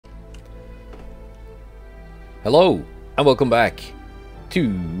Hello, and welcome back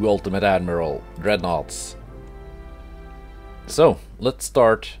to Ultimate Admiral Dreadnoughts. So, let's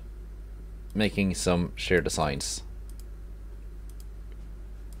start making some shared designs.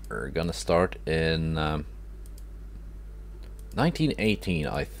 We're gonna start in 1918,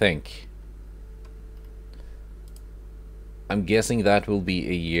 I think. I'm guessing that will be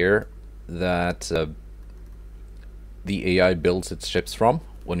a year that the AI builds its ships from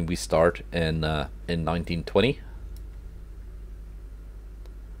when we start in 1920.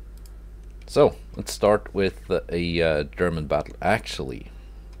 So let's start with a German battle. Actually,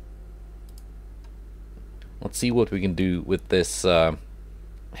 let's see what we can do with this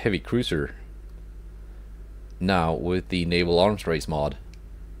heavy cruiser now with the Naval Arms Race mod.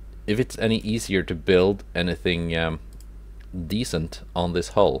 If it's any easier to build anything decent on this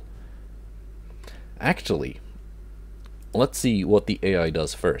hull. Actually, let's see what the AI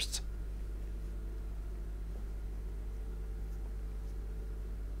does first.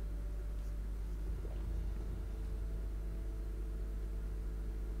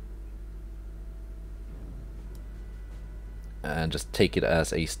 And just take it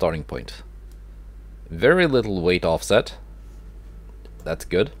as a starting point. Very little weight offset. That's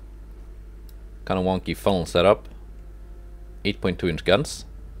good. Kind of wonky funnel setup. 8.2-inch guns.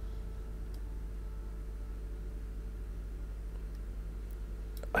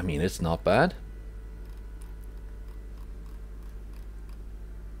 I mean, it's not bad.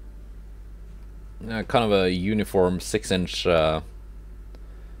 Kind of a uniform 6-inch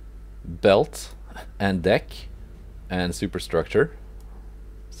belt and deck and superstructure.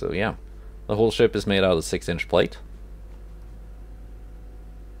 So yeah, the whole ship is made out of 6-inch plate.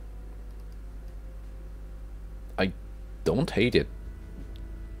 I don't hate it.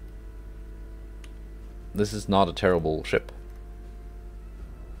 This is not a terrible ship.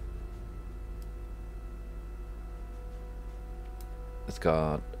 It's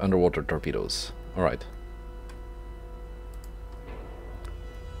got underwater torpedoes. Alright.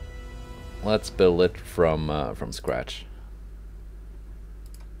 Let's build it from scratch.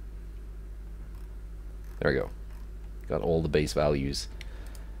 There we go. Got all the base values.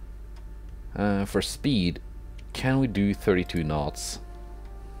 For speed, can we do 32 knots?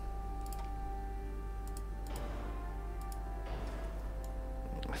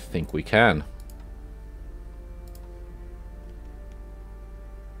 I think we can.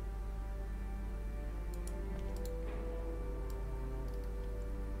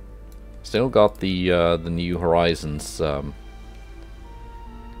 Still got the New Horizons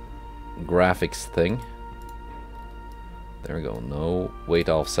graphics thing. There we go. No weight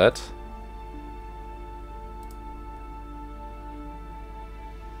offset.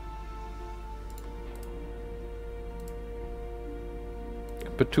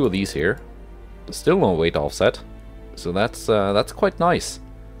 Put two of these here. Still no weight offset. So that's quite nice.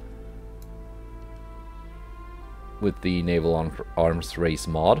 With the Naval Arms Race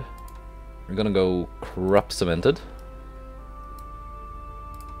mod. We're gonna go Krupp cemented.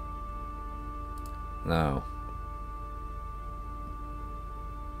 Now,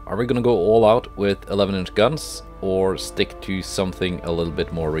 are we gonna go all out with 11-inch guns or stick to something a little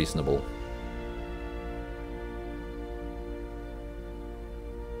bit more reasonable?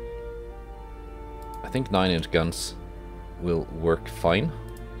 I think 9-inch guns will work fine.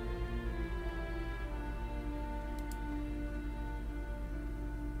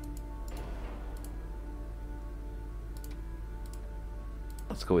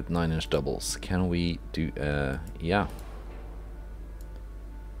 Let's go with 9-inch doubles. Can we do, yeah.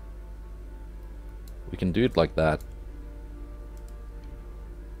 We can do it like that.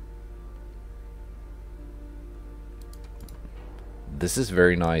 This is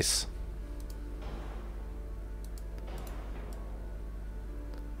very nice.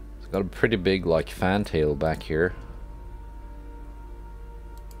 It's got a pretty big, like, fantail back here.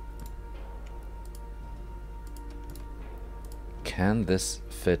 Can this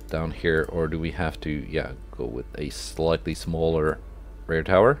fit down here, or do we have to, yeah, go with a slightly smaller rear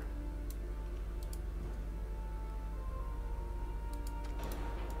tower?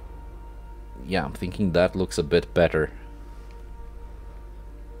 Yeah, I'm thinking that looks a bit better.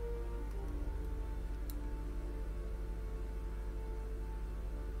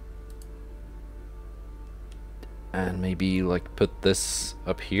 And maybe, like, put this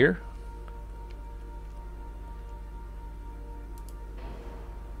up here.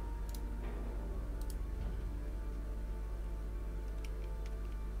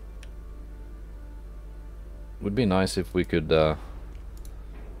 Would be nice if we could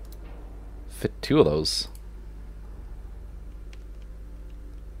fit two of those.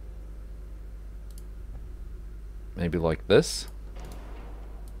 Maybe like this.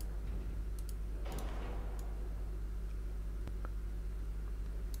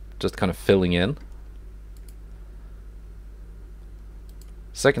 Just kind of filling in.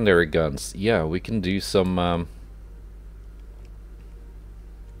 Secondary guns. Yeah, we can do some...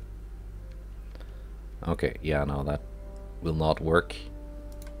 Okay, yeah, no, that will not work.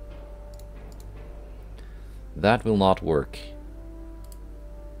 That will not work.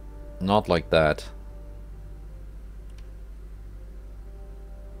 Not like that.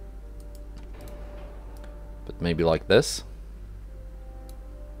 But maybe like this.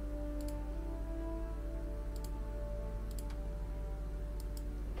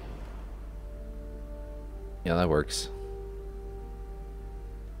 Yeah, that works.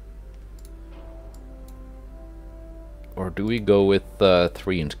 Or do we go with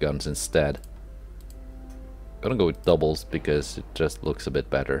 3-inch guns instead? I'm gonna go with doubles because it just looks a bit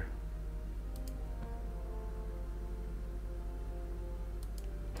better.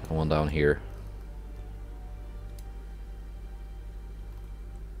 One down here.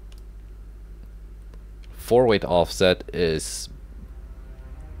 Four-weight offset is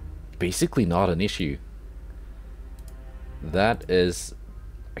basically not an issue. That is...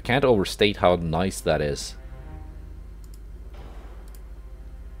 I can't overstate how nice that is.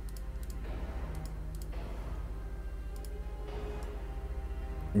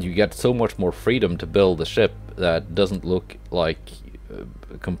 You get so much more freedom to build a ship that doesn't look like a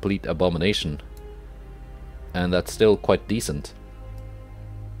complete abomination. And that's still quite decent.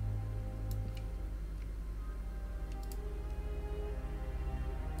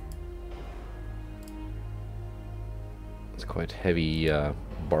 It's quite heavy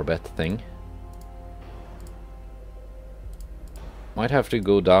barbette thing. Might have to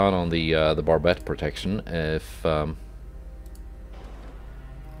go down on the barbette protection if I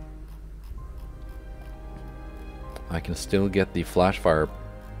can still get the flash fire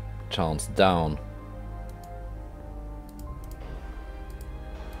chance down.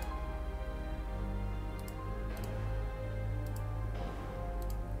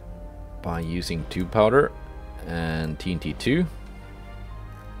 By using tube powder and TNT2.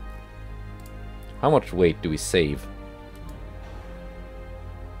 How much weight do we save?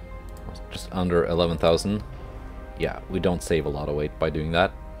 Just under 11,000. Yeah, we don't save a lot of weight by doing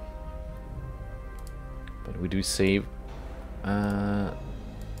that. But we do save not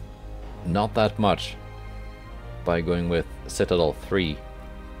that much by going with Citadel 3.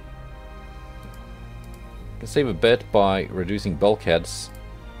 Can save a bit by reducing bulkheads.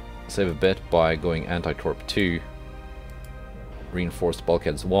 Save a bit by going anti-torp 2. Reinforced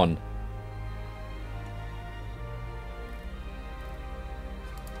bulkheads 1.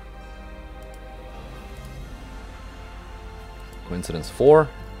 Coincidence 4.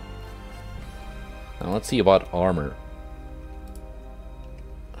 Now let's see about armor.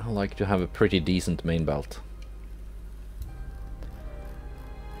 I like to have a pretty decent main belt.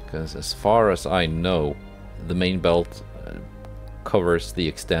 Because as far as I know, the main belt covers the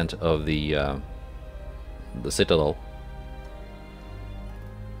extent of the Citadel.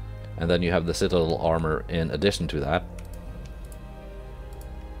 And then you have the Citadel armor in addition to that.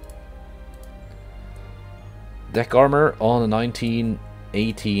 Deck armor on a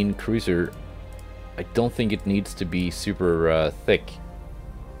 1918 cruiser, I don't think it needs to be super thick.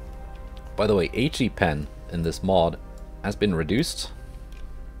 By the way, HE pen in this mod has been reduced.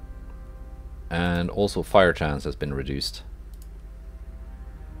 And also fire chance has been reduced.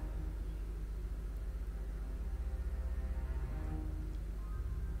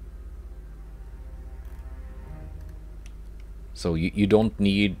 So you don't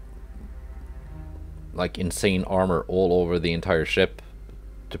need like insane armor all over the entire ship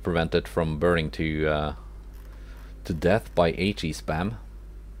to prevent it from burning to death by HE spam.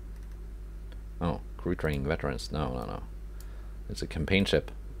 Oh, crew training veterans. No. It's a campaign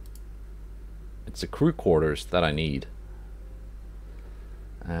ship. It's the crew quarters that I need.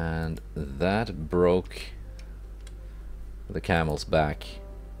 And that broke the camel's back.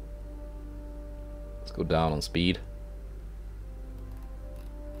 Let's go down on speed.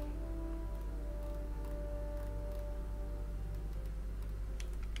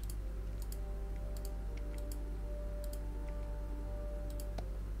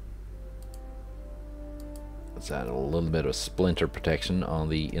 Let's add a little bit of splinter protection on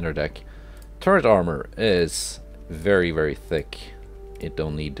the inner deck. Turret armor is very, very thick. It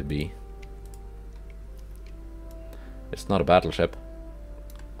don't need to be. It's not a battleship.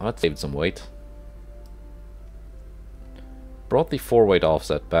 Oh, that saved some weight. Brought the 4-weight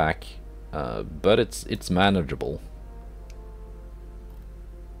offset back, but it's manageable.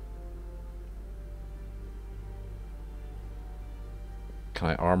 Can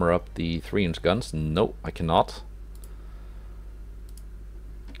I armor up the 3-inch guns? No, I cannot.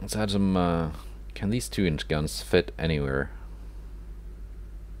 Let's add some... can these 2-inch guns fit anywhere?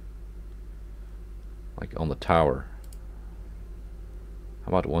 Like on the tower. How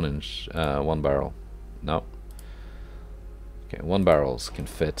about 1-inch, 1 barrel? No. Okay, 1 barrels can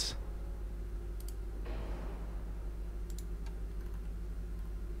fit.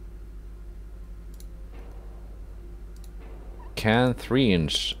 Can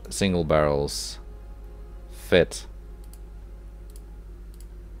 3-inch single barrels fit?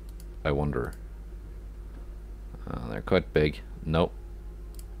 I wonder. They're quite big. Nope.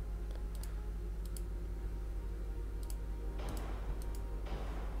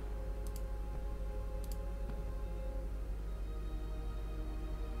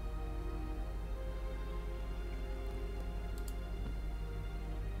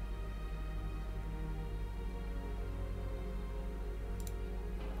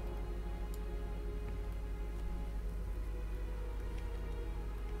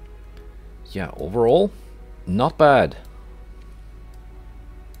 Yeah, overall, not bad.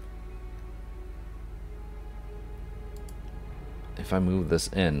 If I move this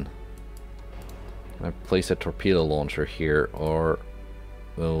in, can I place a torpedo launcher here, or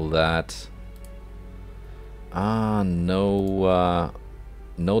will that... no,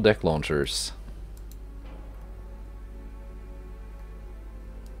 no deck launchers.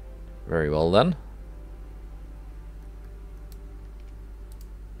 Very well then.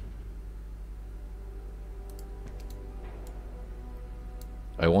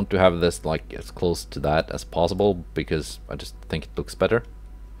 I want to have this like as close to that as possible because I just think it looks better.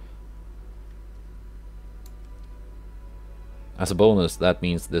 As a bonus, that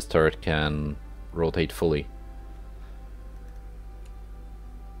means this turret can rotate fully.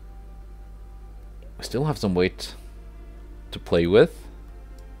 I still have some weight to play with.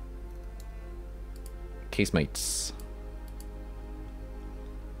 Casemates.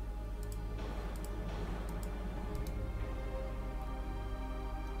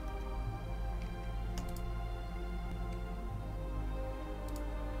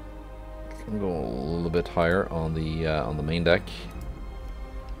 Go a little bit higher on the main deck.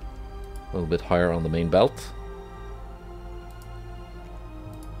 A little bit higher on the main belt.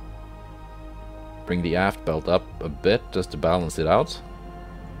 Bring the aft belt up a bit just to balance it out.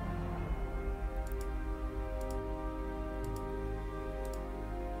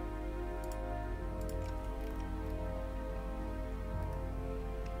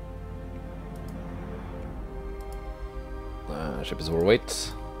 Ship is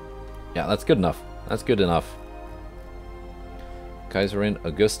overweight. Yeah, that's good enough. That's good enough. Kaiserin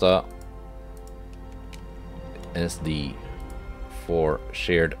Augusta SD for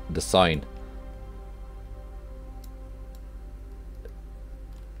shared design.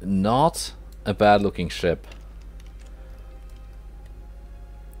 Not a bad looking ship.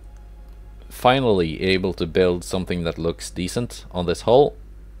 Finally able to build something that looks decent on this hull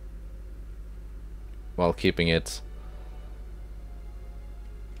while keeping it,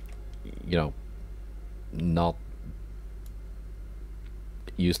 you know, not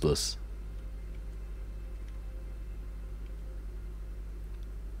useless.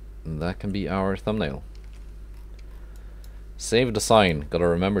 And that can be our thumbnail. Save design, gotta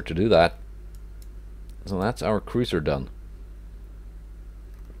remember to do that. So that's our cruiser done.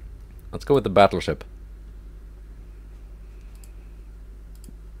 Let's go with the battleship.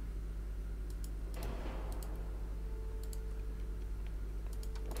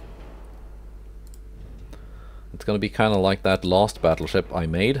 It's gonna be kind of like that lost battleship I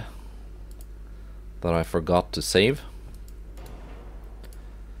made that I forgot to save.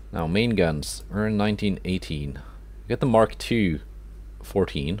 Now main guns, we're in 1918. Get the Mark II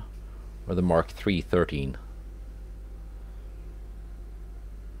 14 or the Mark III 13.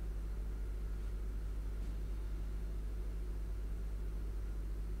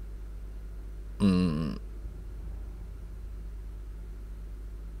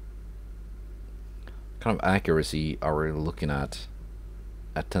 Kind of accuracy are we looking at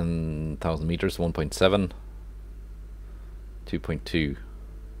 10,000 meters? 1.7, 2.2.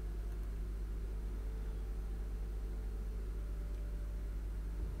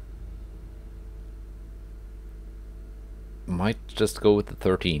 Might just go with the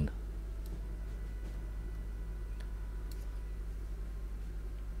 13.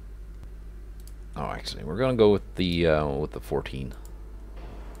 Oh, actually, we're gonna go with the 14.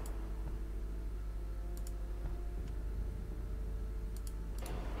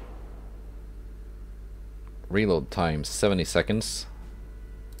 Reload time 70 seconds,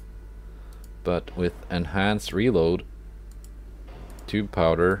 but with enhanced reload tube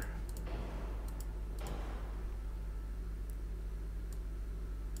powder.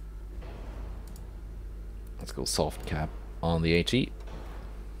 Let's go soft cap on the HE.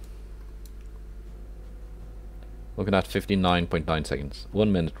 Looking at 59.9 seconds. 1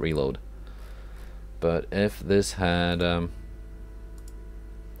 minute reload. But if this had a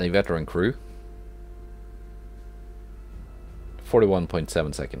veteran crew,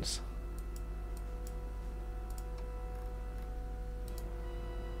 41.7 seconds.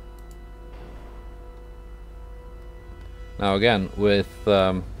 Now again, with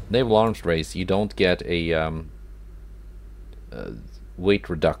Naval Arms Race, you don't get a weight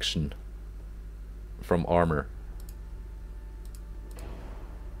reduction from armor.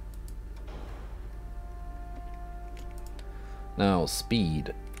 Now,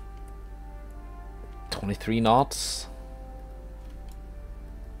 speed. 23 knots.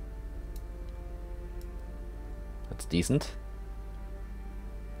 That's decent.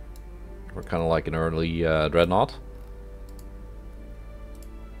 We're kind of like an early Dreadnought.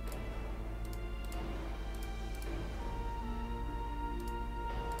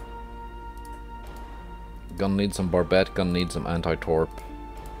 Gonna need some barbette, gonna need some anti-torp.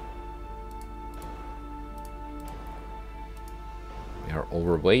 We are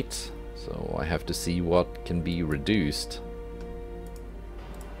overweight, so I have to see what can be reduced.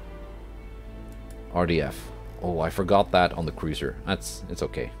 RDF. Oh, I forgot that on the cruiser. It's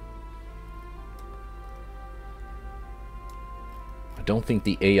okay. I don't think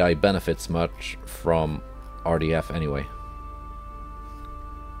the AI benefits much from RDF anyway.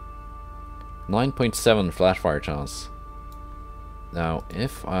 9.7 flash fire chance. Now,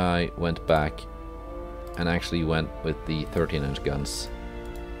 if I went back and actually went with the 13-inch guns.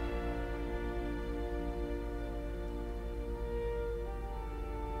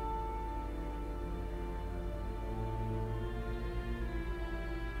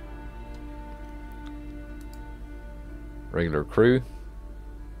 Regular crew.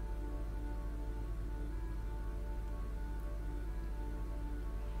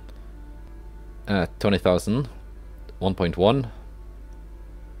 At 20,000, 1.1,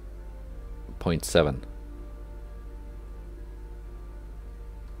 0.7.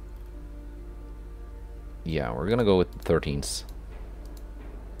 Yeah, we're gonna go with the 13s.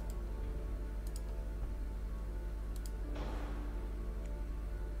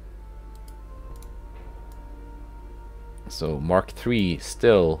 So Mark III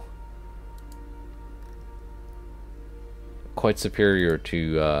still quite superior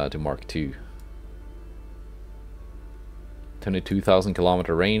to Mark II. 22,000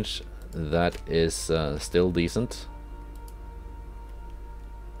 kilometer range, that is still decent.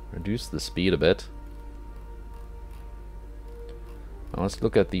 Reduce the speed a bit. Now let's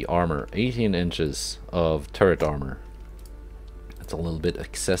look at the armor. 18 inches of turret armor. That's a little bit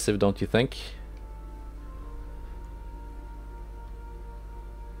excessive, don't you think?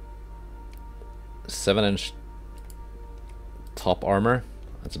 Seven-inch top armor.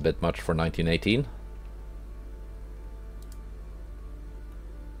 That's a bit much for 1918.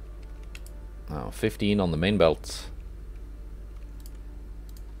 Now 15 on the main belt,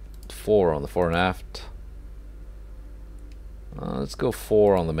 4 on the fore and aft. Let's go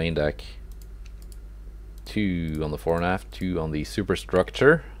 4 on the main deck, 2 on the fore and aft, 2 on the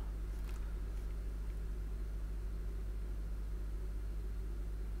superstructure.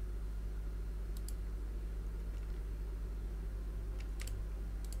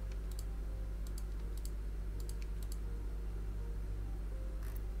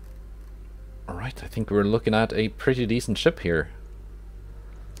 Alright, I think we're looking at a pretty decent ship here.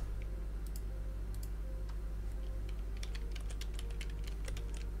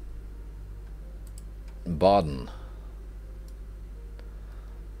 Baden.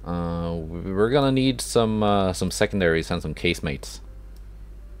 We're gonna need some secondaries and some casemates.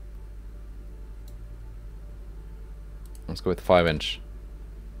 Let's go with 5-inch.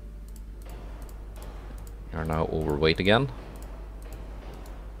 We are now overweight again.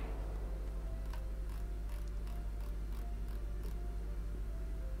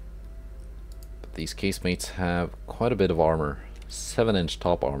 These casemates have quite a bit of armor. 7-inch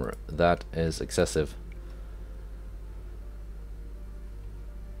top armor. That is excessive.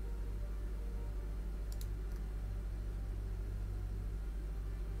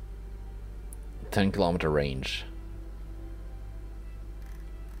 .10-kilometer range.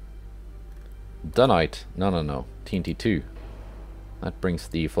 Dunite. No. TNT2. That brings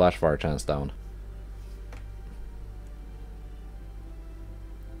the flash fire chance down.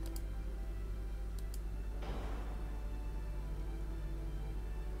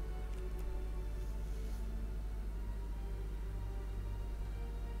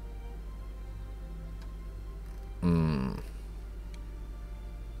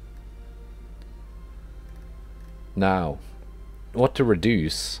 Now, what to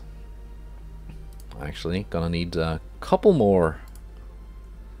reduce? Actually, gonna need a couple more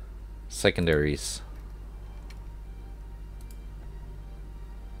secondaries.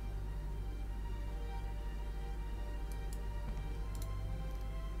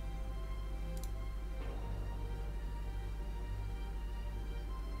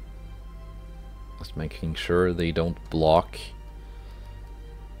 Just making sure they don't block.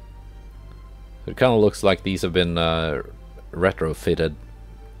 It kind of looks like these have been retrofitted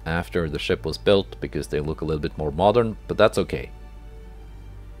after the ship was built because they look a little bit more modern, but that's okay.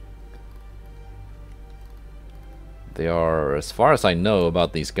 They are, as far as I know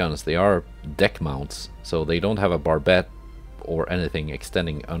about these guns, they are deck mounts, so they don't have a barbette or anything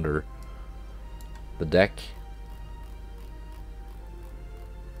extending under the deck.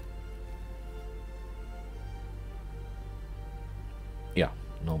 Yeah,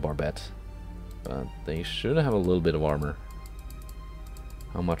 no barbette. But they should have a little bit of armor.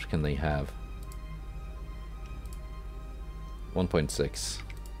 How much can they have? 1.6.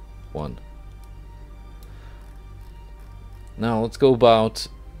 1. Now let's go about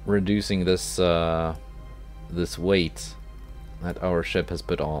reducing this this weight that our ship has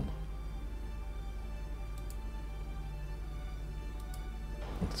put on.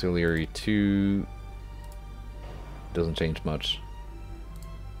 Auxiliary 2 doesn't change much.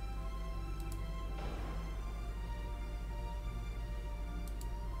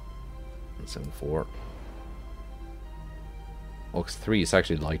 7.4. Aux 3 is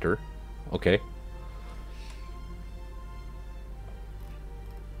actually lighter. Okay.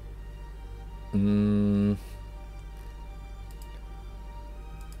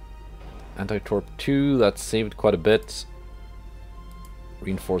 Anti-torp 2, that saved quite a bit.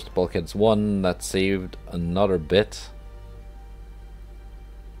 Reinforced bulkheads 1, that saved another bit.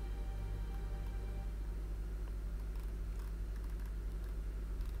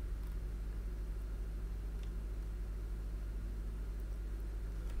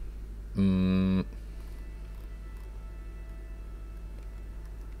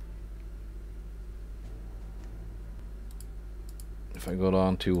 If I go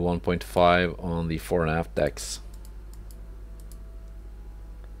down to 1.5 on the fore and aft decks,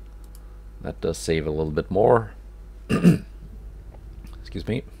 that does save a little bit more. Excuse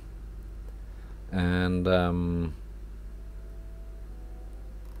me. And there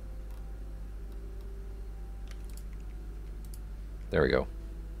we go.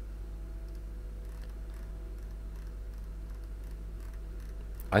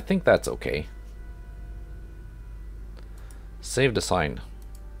 I think that's okay. Save the sign.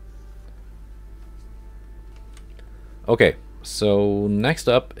 Okay, so next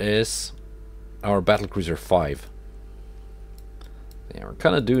up is our Battlecruiser 5. Yeah, we're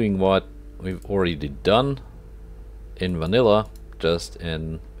kind of doing what we've already done in vanilla, just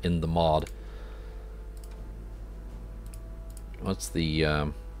in the mod. What's the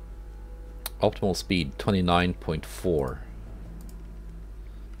optimal speed? 29.4.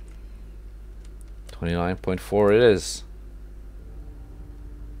 29.4 it is.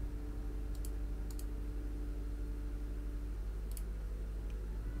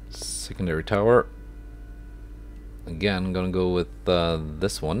 Secondary tower. Again, I'm gonna go with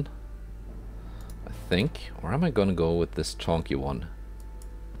this one, I think. Or am I gonna go with this chunky one?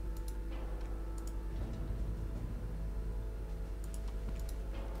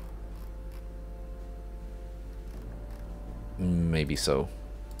 Maybe so.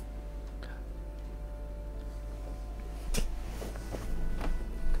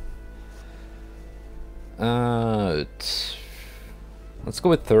 Let's go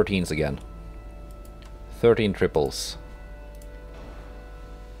with 13s again. 13 triples.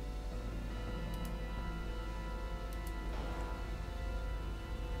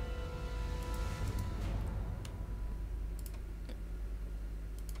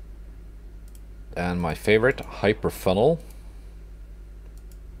 And my favorite, hyper funnel.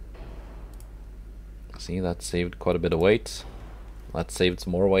 See, that saved quite a bit of weight. That saved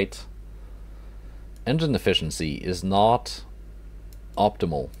some more weight. Engine efficiency is not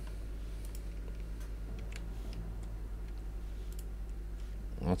optimal.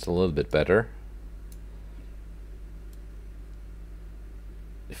 That's a little bit better.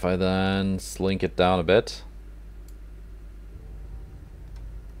 If I then slink it down a bit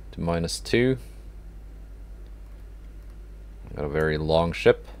to -2, got a very long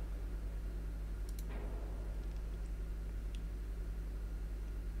ship.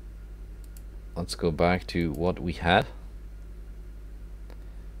 Let's go back to what we had,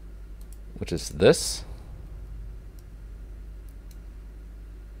 which is this.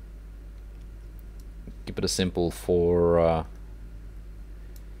 keep it as simple for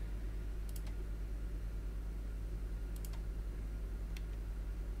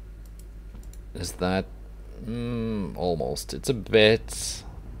is that almost. It's a bit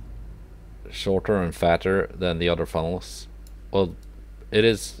shorter and fatter than the other funnels. Well, it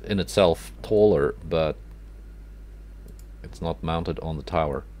is in itself taller, but it's not mounted on the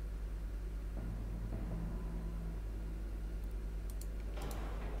tower.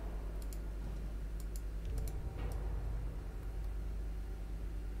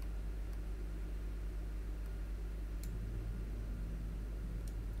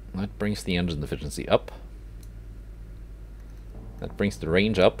 That brings the engine efficiency up. That brings the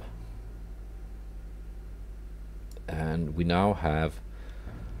range up. And we now have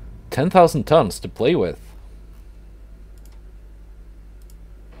 10,000 tons to play with.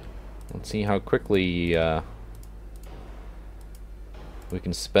 Let's see how quickly we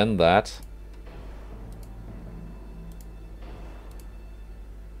can spend that.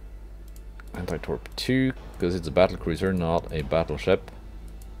 Anti-torp 2, because it's a battle cruiser, not a battleship.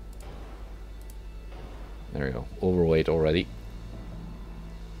 There we go, overweight already.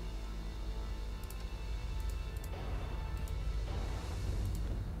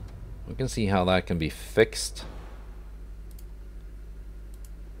 We can see how that can be fixed.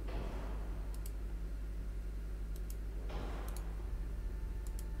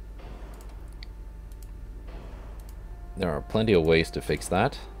 There are plenty of ways to fix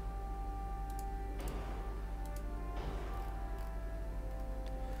that.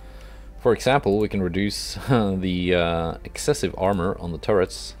 For example, we can reduce the excessive armor on the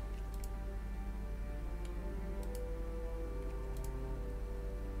turrets.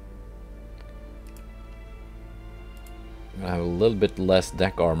 I have a little bit less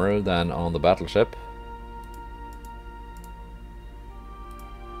deck armor than on the battleship.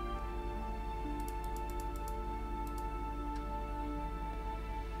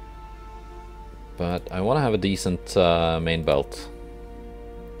 But I want to have a decent main belt.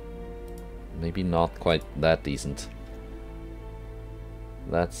 Maybe not quite that decent.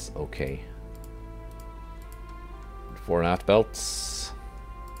 That's okay. Fore and aft belts.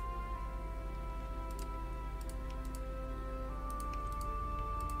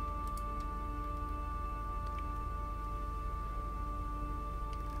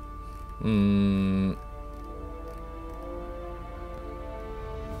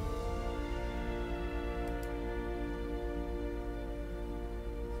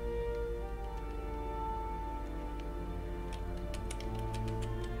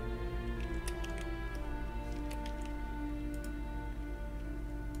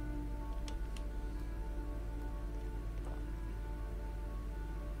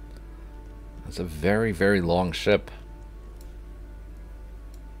 It's a very, very long ship.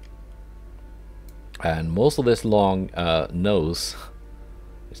 And most of this long nose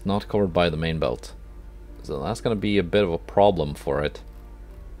is not covered by the main belt. So that's going to be a bit of a problem for it.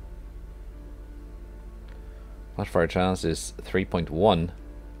 Flash fire chance is 3.1.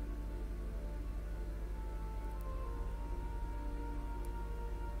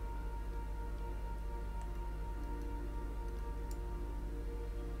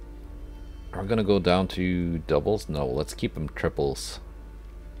 Are we gonna go down to doubles? No, let's keep them triples.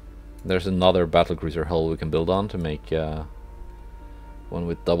 There's another battlecruiser hull we can build on to make one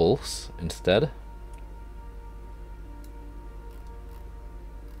with doubles instead.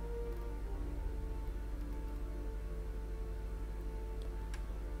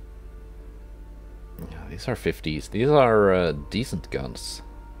 Yeah, these are 50s. These are decent guns.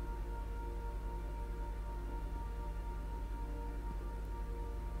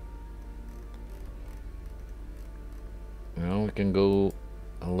 Now we can go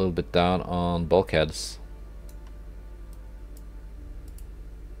a little bit down on bulkheads.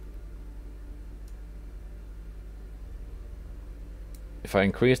 If I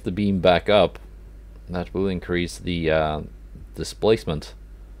increase the beam back up, that will increase the displacement,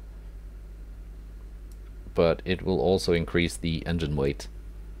 but it will also increase the engine weight.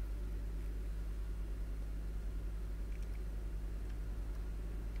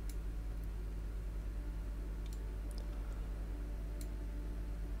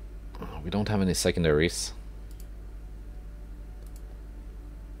 We don't have any secondaries.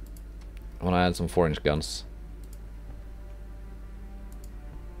 I want to add some 4-inch guns.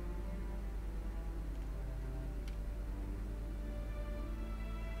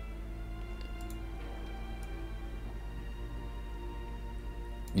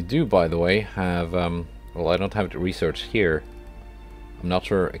 You do, by the way, have, well, I don't have it researched here. I'm not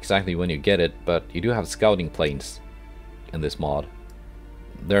sure exactly when you get it, but you do have scouting planes in this mod.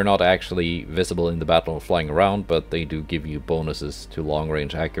 They're not actually visible in the battle flying around, but they do give you bonuses to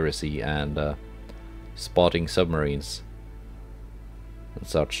long-range accuracy and spotting submarines and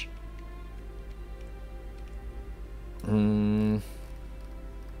such.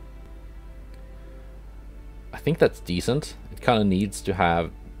 I think that's decent. It kind of needs to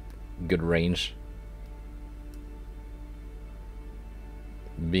have good range.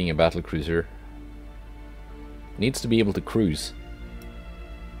 Being a battle cruiser. Needs to be able to cruise.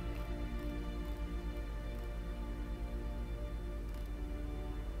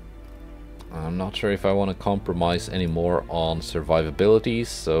 I'm not sure if I want to compromise anymore on survivability,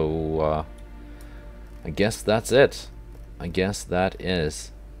 so I guess that's it. I guess that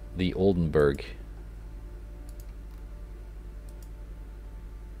is the Oldenburg.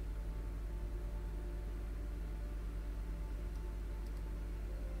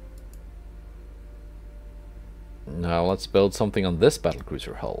 Now let's build something on this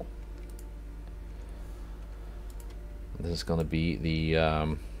battlecruiser hull. This is going to be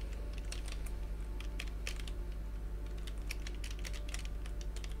the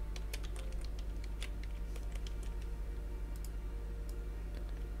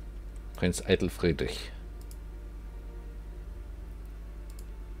Prinz Eitel Friedrich.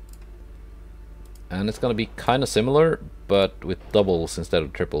 And it's going to be kind of similar, but with doubles instead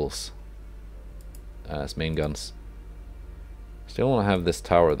of triples as main guns. Still want to have this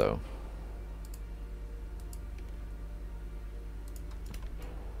tower though.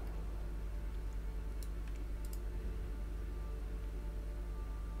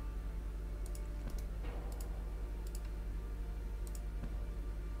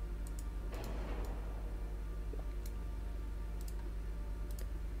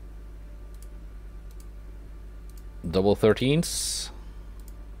 Double 13s.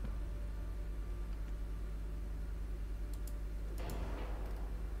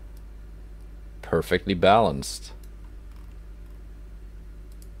 Perfectly balanced.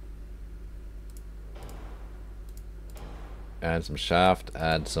 Add some shaft,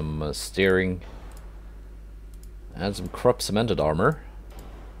 add some steering, add some Krupp cemented armor.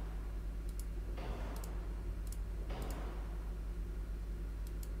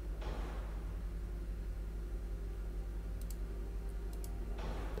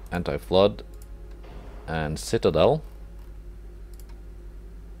 Anti-flood and citadel.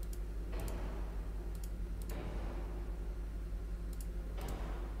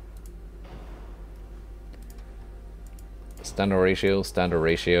 Standard ratio.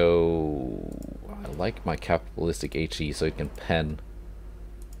 I like my capitalistic HE so it can pen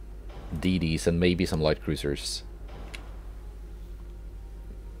DDs and maybe some light cruisers.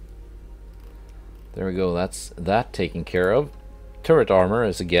 There we go, that's that taken care of. Turret armor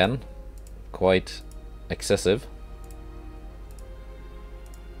is again quite excessive.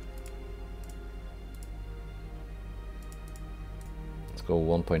 Let's go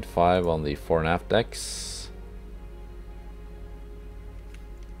 1.5 on the fore and aft decks.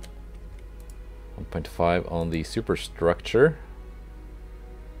 1.5 on the superstructure.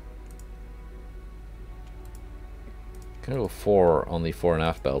 Can go 4 on the fore and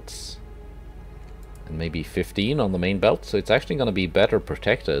aft belts. And maybe 15 on the main belt, so it's actually going to be better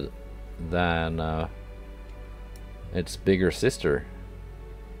protected than its bigger sister.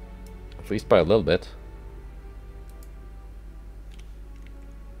 At least by a little bit.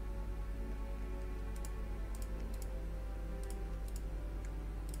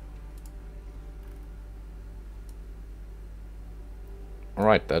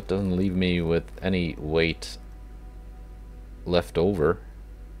 Alright, that doesn't leave me with any weight left over.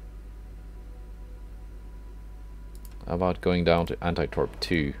 How about going down to anti-torp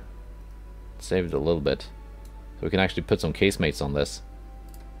 2? Save it a little bit. So we can actually put some casemates on this.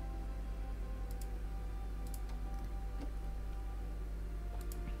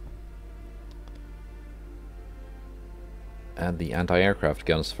 Add the anti-aircraft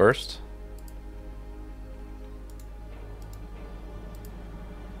guns first.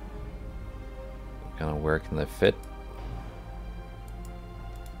 Kind of where can they fit?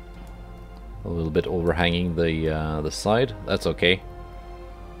 A little bit overhanging the side. That's okay.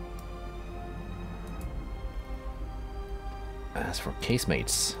 As for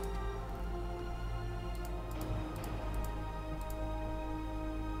casemates,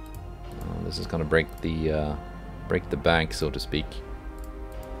 this is gonna break the bank, so to speak,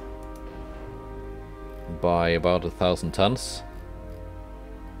 by about 1,000 tons.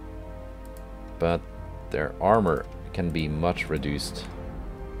 But their armor can be much reduced.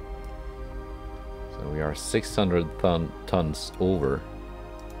 So we are 600 tons over.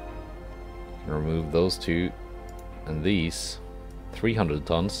 Can remove those two and these. 300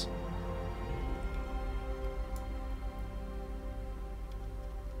 tons.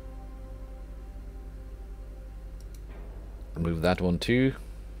 Remove that one too.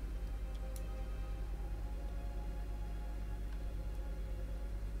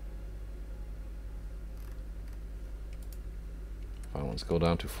 Fine, let's go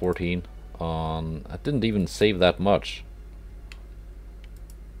down to 14 on... I didn't even save that much.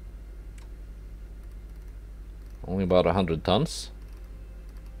 Only about 100 tons.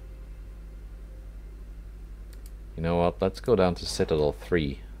 You know what, let's go down to Citadel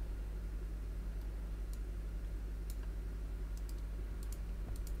 3.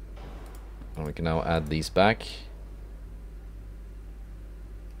 And we can now add these back.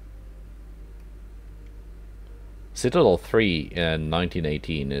 Citadel 3 in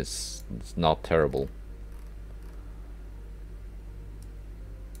 1918 is not terrible.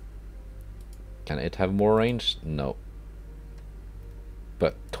 Can it have more range? No.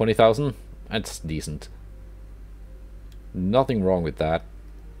 But 20,000? That's decent. Nothing wrong with that.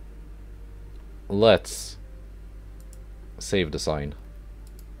 Let's save design.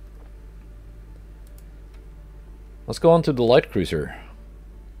 Let's go on to the light cruiser.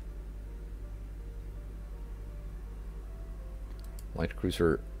 Light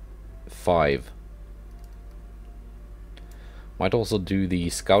cruiser 5. Might also do the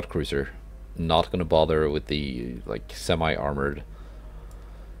scout cruiser. Not gonna bother with the like semi-armored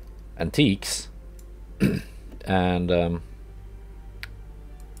antiques. And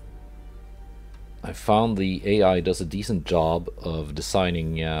I found the AI does a decent job of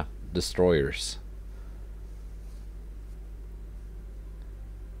designing destroyers.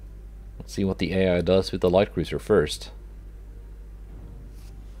 Let's see what the AI does with the light cruiser first.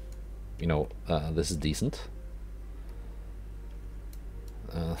 You know, this is decent.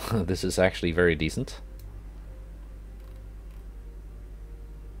 This is actually very decent.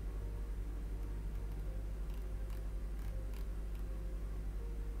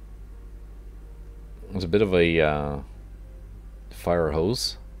 It's a bit of a fire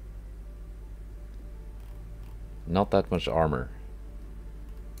hose. Not that much armor.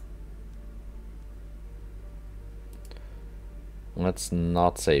 Let's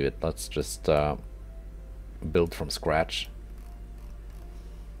not save it. Let's just build from scratch.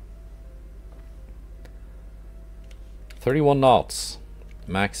 31 knots.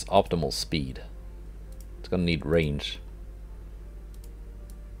 Max optimal speed. It's gonna need range.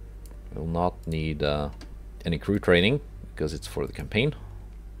 Will not need any crew training because it's for the campaign.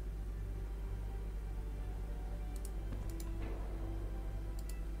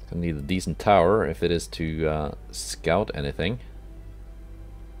 It's gonna need a decent tower if it is to scout anything.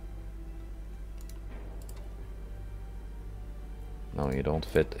 No, you don't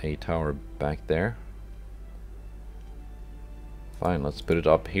fit a tower back there. Fine, let's put it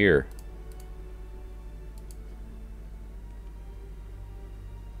up here.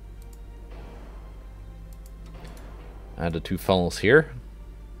 Add the 2 funnels here.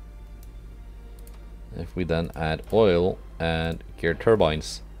 If we then add oil and gear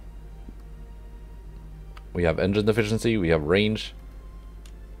turbines, we have engine efficiency, we have range.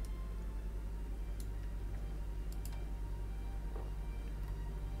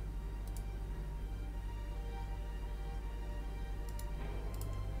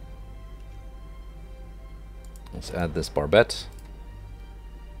 Let's add this barbette.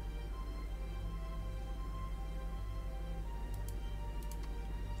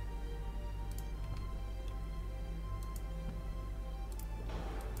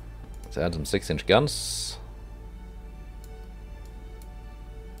 Let's add some 6-inch guns.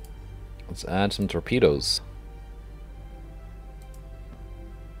 Let's add some torpedoes.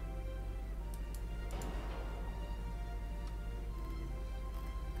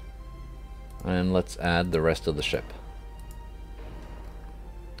 And let's add the rest of the ship.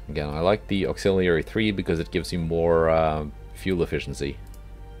 Again, I like the auxiliary 3 because it gives you more fuel efficiency,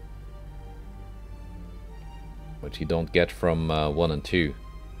 which you don't get from 1 and 2.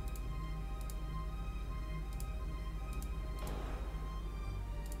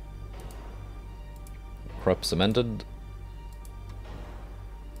 Krupp cemented.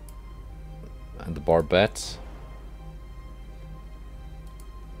 And the barbette.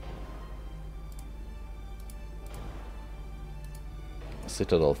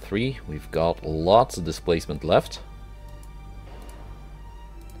 Citadel 3, we've got lots of displacement left.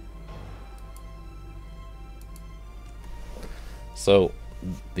 So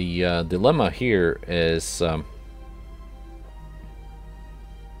the dilemma here is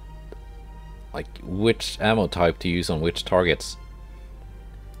like which ammo type to use on which targets.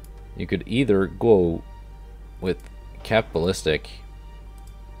 You could either go with cap ballistic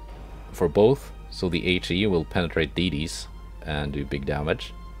for both, so the HE will penetrate DDs and do big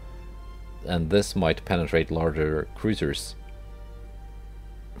damage, and this might penetrate larger cruisers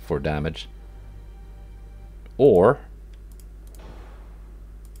for damage, or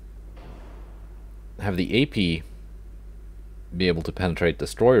have the AP be able to penetrate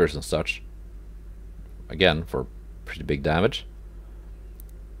destroyers and such, again for pretty big damage,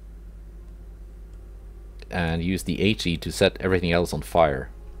 and use the HE to set everything else on fire.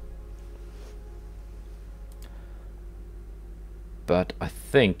 But I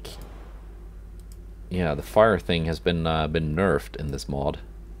think, yeah, the fire thing has been nerfed in this mod,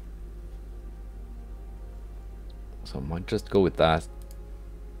 so I might just go with that.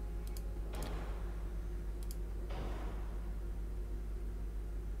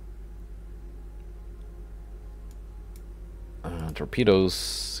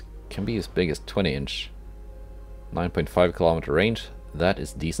 Torpedoes can be as big as 20-inch, 9.5 kilometer range. That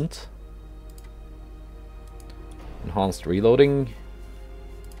is decent. Enhanced reloading.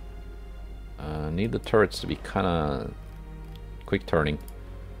 Need the turrets to be kind of quick turning.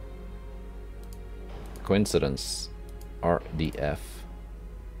 Coincidence. RDF.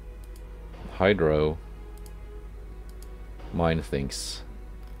 Hydro. Mine things.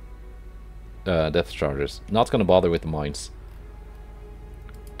 Depth charges. Not gonna bother with the mines.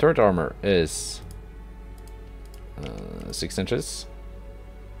 Turret armor is 6 inches.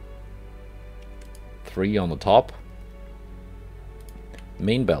 3 on the top.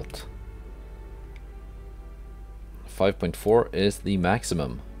 Main belt. 5.4 is the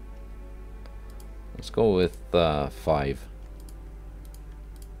maximum. Let's go with 5.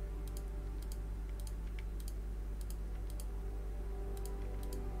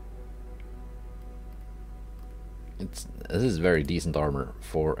 This is very decent armor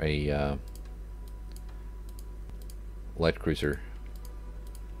for a light cruiser,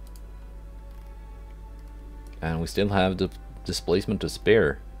 and we still have the displacement to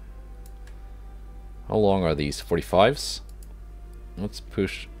spare. How long are these? 45s? Let's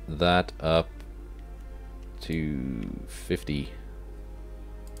push that up to 50.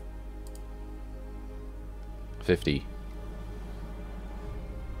 50.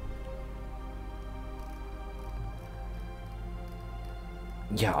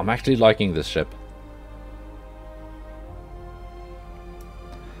 Yeah, I'm actually liking this ship.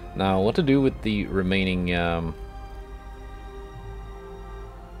 Now, what to do with the remaining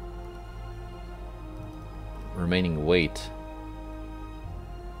remaining weight?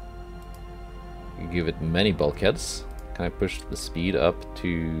 You give it many bulkheads. Can I push the speed up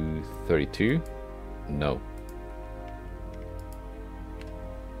to 32? No.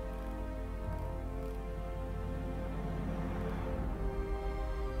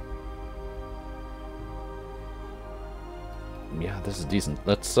 Yeah, this is decent.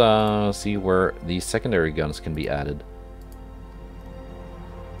 Let's see where the secondary guns can be added.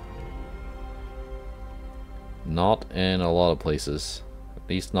 Not in a lot of places. At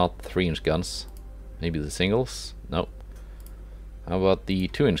least not 3-inch guns. Maybe the singles? Nope. How about the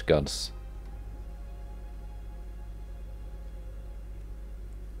 2-inch guns?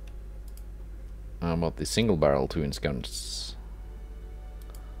 How about the single barrel 2-inch guns?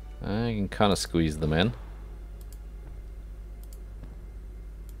 I can kind of squeeze them in.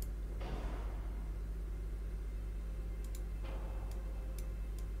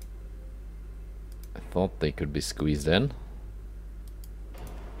 Thought they could be squeezed in.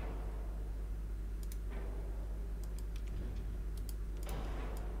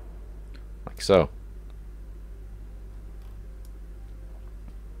 Like so.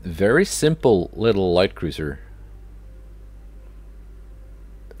 Very simple little light cruiser.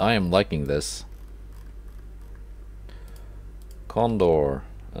 I am liking this. Condor.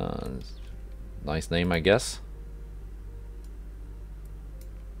 Nice name, I guess.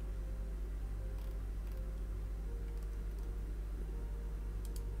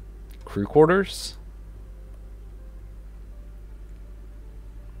 Crew quarters?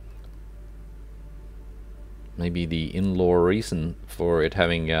 Maybe the in-lore reason for it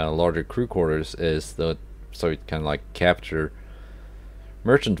having larger crew quarters is that so it can like capture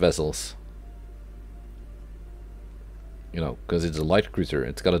merchant vessels. You know, because it's a light cruiser,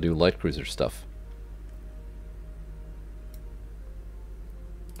 it's got to do light cruiser stuff.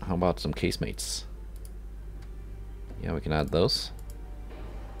 How about some casemates? Yeah, we can add those.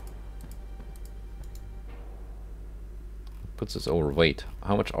 Puts us overweight.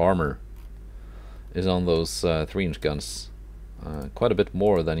 How much armor is on those 3-inch guns? Quite a bit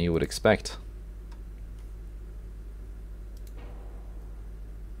more than you would expect.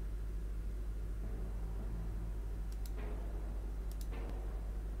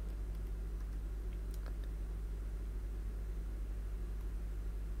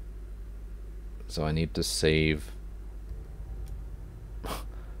 So I need to save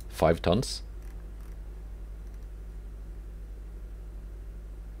 5 tons.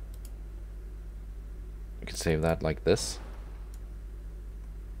 You can save that like this.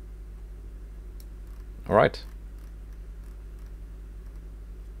 Alright.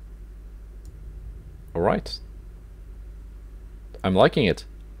 Alright. I'm liking it.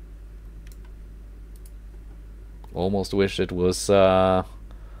 Almost wish it was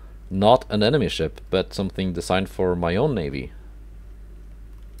not an enemy ship, but something designed for my own navy.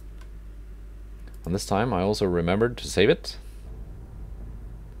 And this time I also remembered to save it,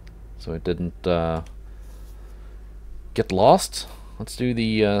 so it didn't get lost. Let's do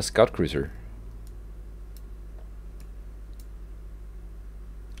the scout cruiser.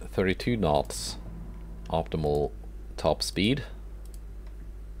 32 knots, optimal top speed.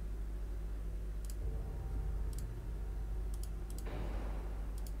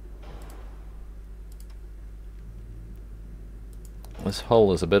 This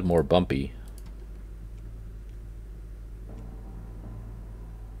hull is a bit more bumpy.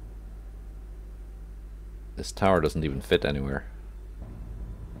 This tower doesn't even fit anywhere.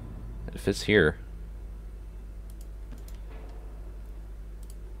 It fits here.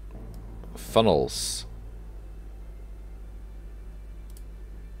 Funnels.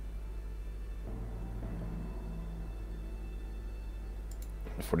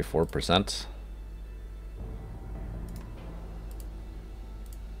 %.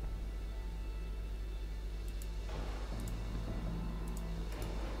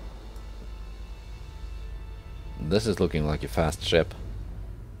 This is looking like a fast ship.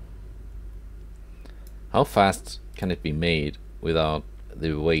 How fast can it be made without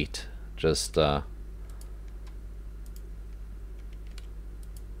the weight just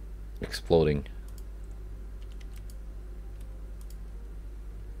exploding?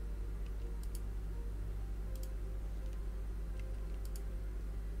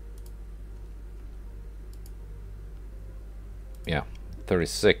 Yeah,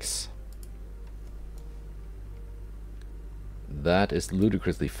 36. That is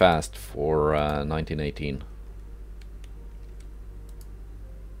ludicrously fast for 1918.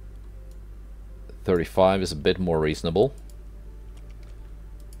 35 is a bit more reasonable.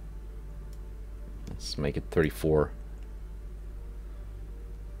 Let's make it 34.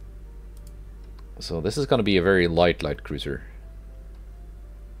 So this is going to be a very light cruiser.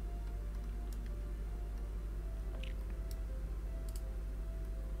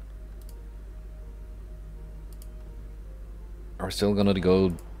 Are still gonna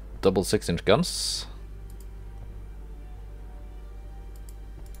go double 6-inch guns.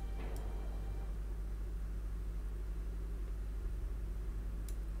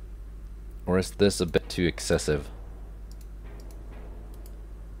 Or is this a bit too excessive?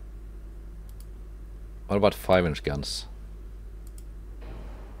 What about 5-inch guns?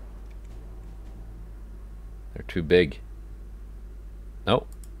 They're too big. No.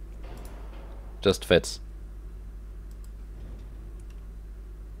 Just fits.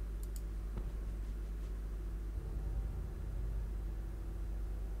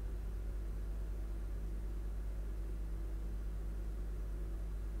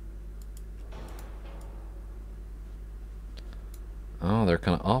 Oh, they're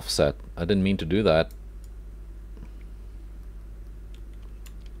kind of offset. I didn't mean to do that.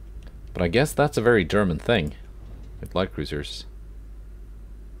 But I guess that's a very German thing with light cruisers.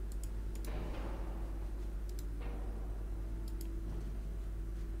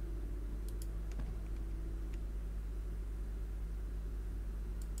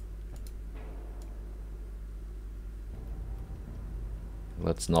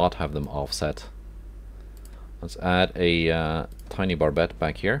 Let's not have them offset. Let's add a tiny barbette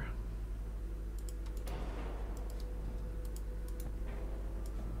back here.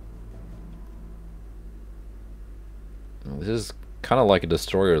 This is kind of like a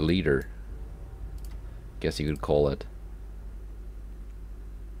destroyer leader, guess you could call it.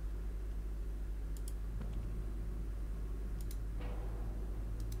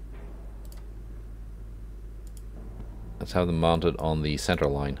 Let's have them mounted on the center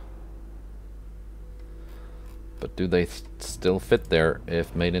line. But do they still fit there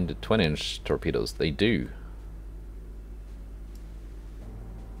if made into 20-inch torpedoes? They do.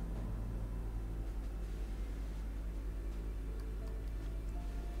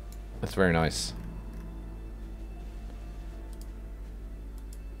 That's very nice.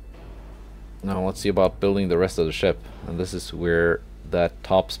 Now let's see about building the rest of the ship. And this is where that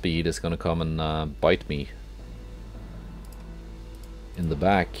top speed is going to come and bite me in the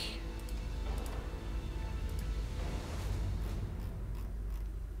back.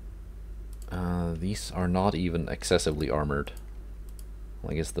 These are not even excessively armored.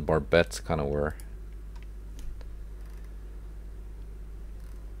 I guess the barbettes kind of were.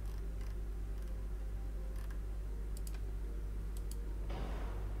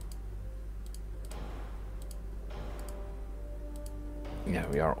 Yeah,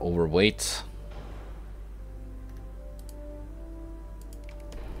 we are overweight.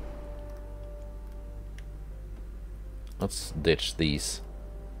 Let's ditch these.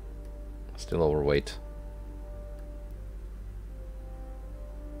 Still overweight.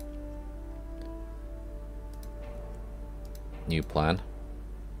 New plan.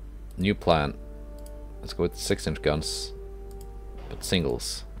 New plan. Let's go with 6-inch guns, but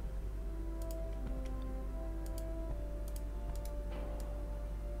singles.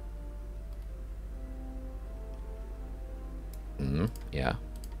 Yeah.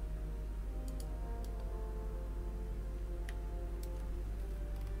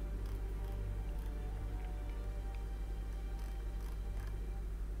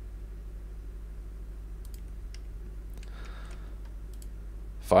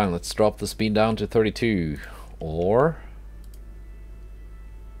 Fine, let's drop the speed down to 32, or...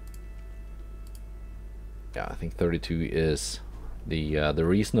 yeah, I think 32 is the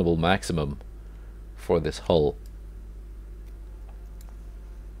reasonable maximum for this hull.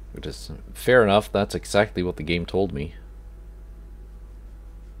 Which is fair enough, that's exactly what the game told me.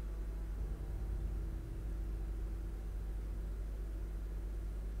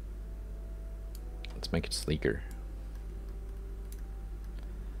 Let's make it sleeker.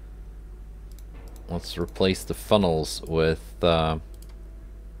 Let's replace the funnels with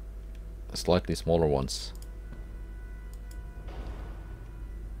slightly smaller ones.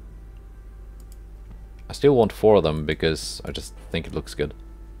 I still want 4 of them because I just think it looks good.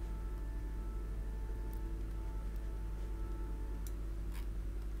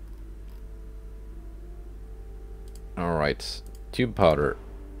 Alright, tube powder.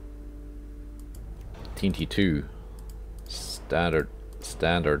 TNT2. Standard.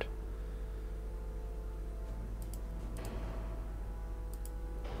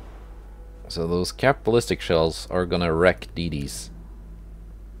 So those cap ballistic shells are gonna wreck DDs.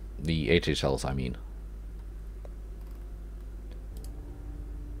 The HH shells, I mean.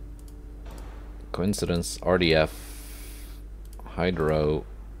 Coincidence, RDF, Hydro,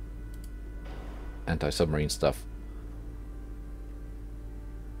 anti-submarine stuff.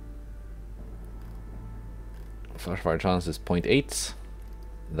 Flash fire chance is 0.8.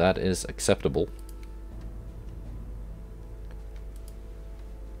 That is acceptable.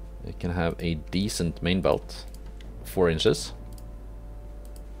 It can have a decent main belt. 4 inches.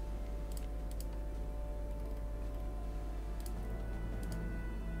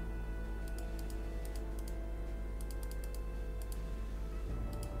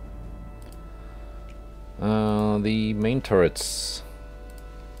 The main turrets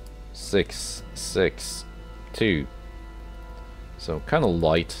 6, 6, 2. So kind of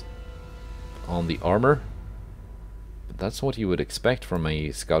light on the armor. But that's what you would expect from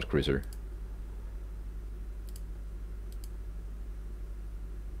a scout cruiser.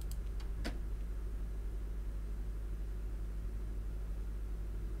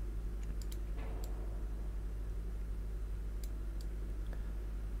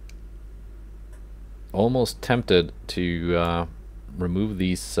 Almost tempted to remove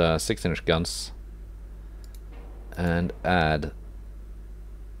these 6-inch guns and add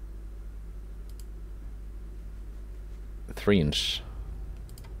 3-inch.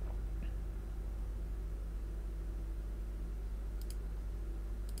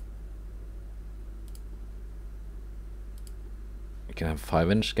 You can have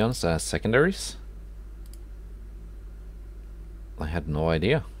 5-inch guns as secondaries. I had no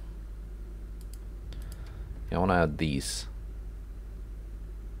idea. I want to add these.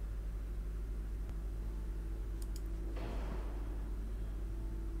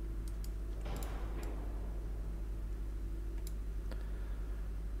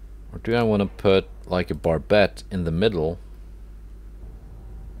 Or do I want to put like a barbette in the middle?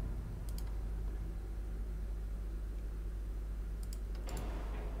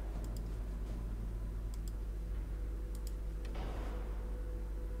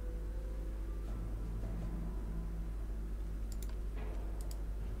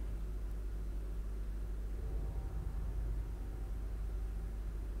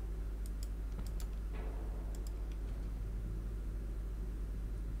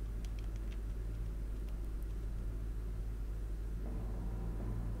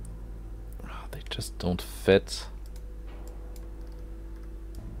 Just don't fit.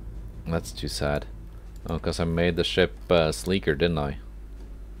 That's too sad. Oh, because I made the ship sleeker, didn't I?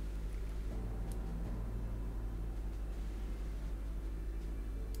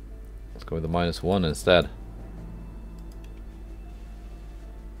 Go with the -1 instead.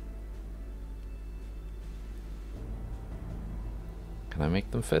 Can I make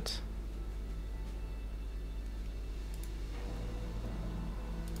them fit?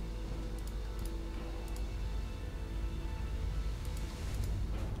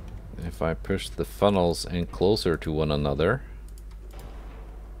 If I push the funnels in closer to one another,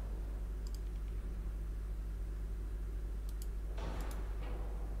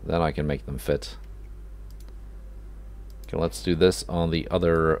 then I can make them fit. Okay, let's do this on the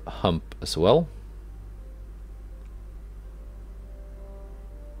other hump as well.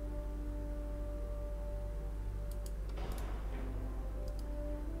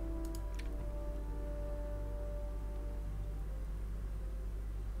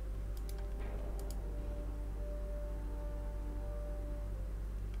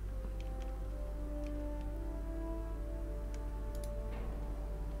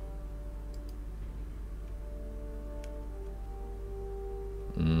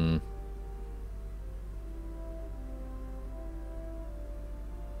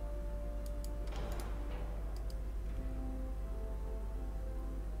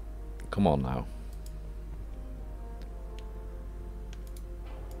 Come on now.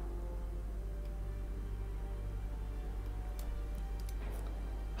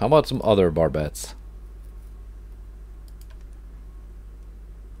 How about some other barbettes?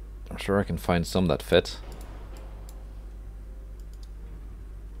 I'm sure I can find some that fit.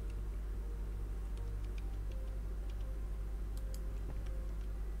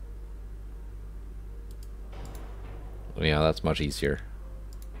 Oh yeah, that's much easier.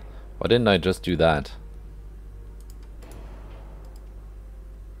 Why didn't I just do that?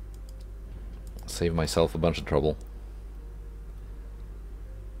 Save myself a bunch of trouble.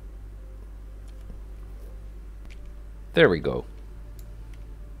 There we go.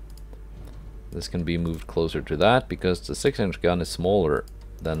 This can be moved closer to that because the 6-inch gun is smaller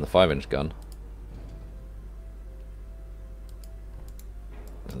than the 5-inch gun.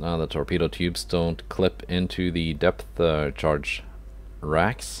 So now the torpedo tubes don't clip into the depth charge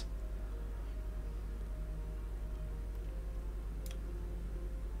racks.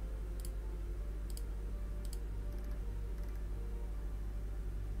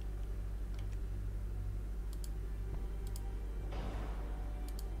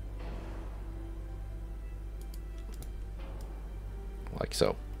 Like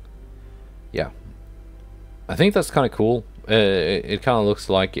so. Yeah. I think that's kind of cool. It kind of looks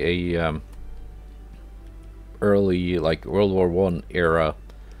like a early, like, World War I era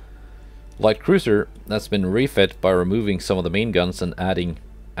light cruiser that's been refit by removing some of the main guns and adding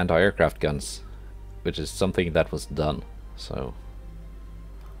anti-aircraft guns, which is something that was done. So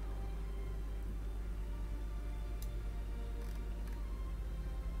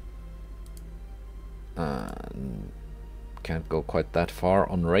can't go quite that far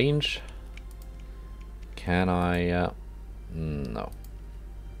on range. Can I? No.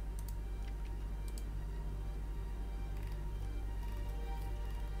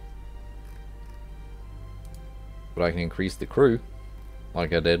 But I can increase the crew,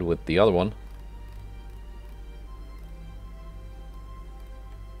 like I did with the other one.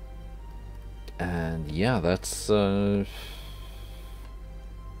 And yeah, that's... Can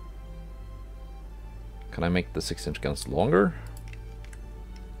I make the 6-inch guns longer?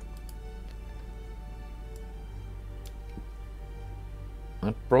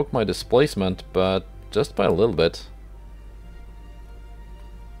 That broke my displacement, but just by a little bit.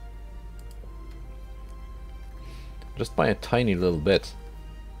 Just by a tiny little bit.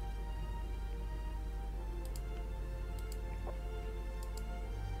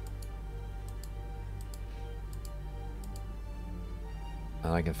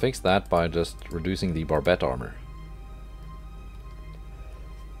 And I can fix that by just reducing the barbette armor.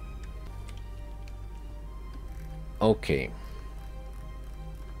 Okay.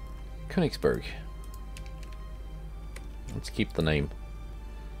 Königsberg. Let's keep the name.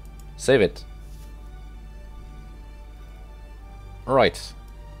 Save it. Alright.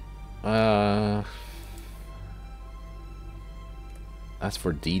 As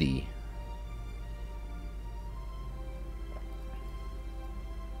for DD.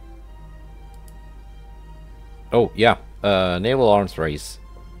 Oh, yeah. Naval arms race.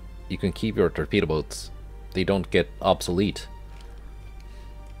 You can keep your torpedo boats. They don't get obsolete.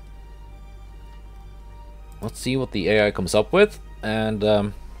 Let's see what the AI comes up with, and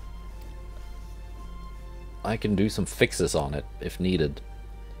I can do some fixes on it if needed,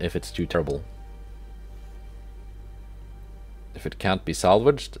 if it's too terrible. If it can't be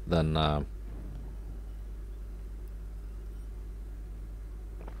salvaged, then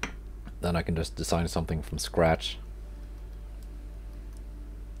Then I can just design something from scratch.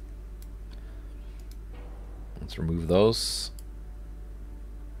 Let's remove those.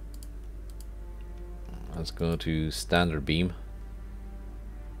 Let's go to standard beam.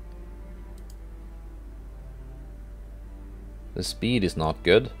 The speed is not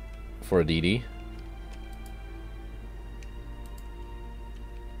good for a DD.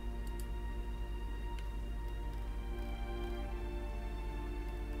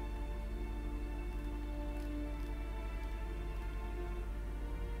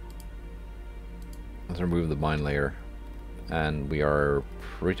 Let's remove the mine layer, and we are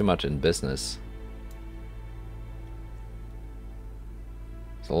pretty much in business.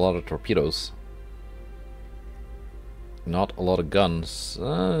 It's a lot of torpedoes, not a lot of guns.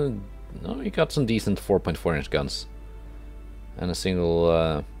 No, you got some decent 4.4-inch guns, and a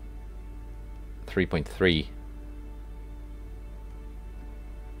single 3.3.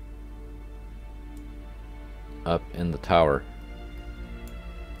 up in the tower.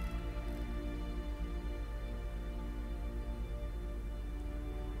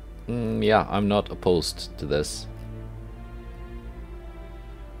 Yeah, I'm not opposed to this.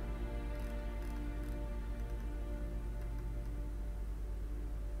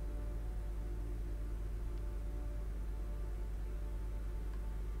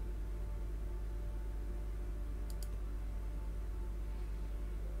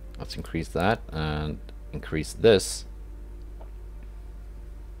 Let's increase that and increase this.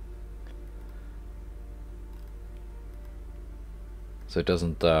 So it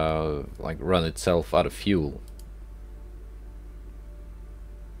doesn't like run itself out of fuel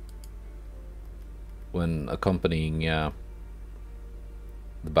when accompanying the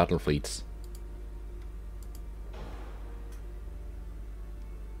battle fleets.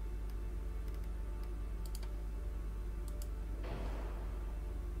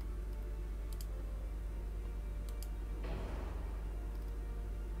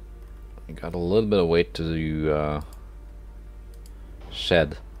 You got a little bit of weight to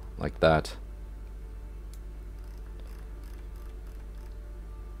shed like that.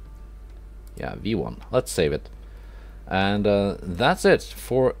 Yeah, V1. Let's save it. And that's it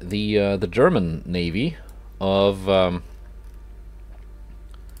for the German Navy of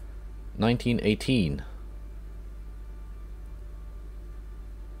 1918.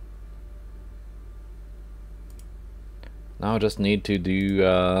 Now I just need to do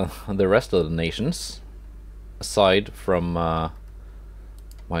the rest of the nations, aside from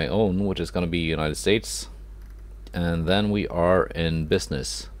my own, which is going to be United States, and then we are in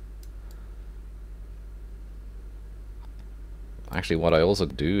business. Actually, what I also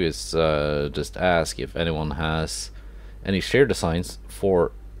do is just ask if anyone has any share designs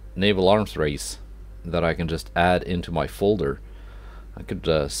for Naval Arms Race that I can just add into my folder. That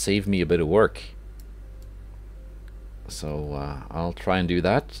could save me a bit of work. So I'll try and do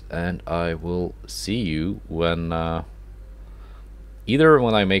that, and I will see you when either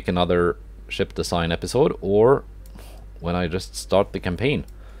when I make another ship design episode or when I just start the campaign.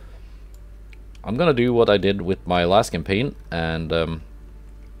 I'm gonna do what I did with my last campaign and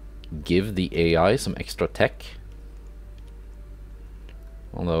give the AI some extra tech.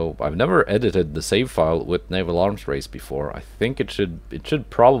 Although I've never edited the save file with Naval Arms Race before, I think it should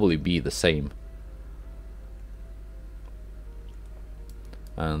probably be the same.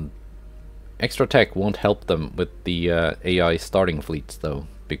 And extra tech won't help them with the AI starting fleets though,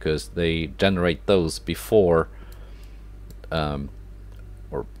 because they generate those before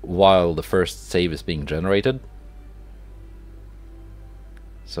or while the first save is being generated.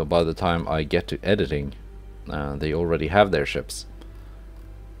 So by the time I get to editing, they already have their ships.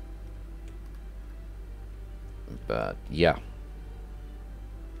 But yeah,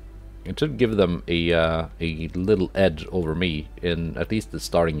 it should give them a little edge over me in at least the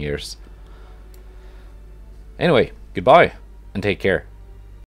starting years. Anyway, goodbye and take care.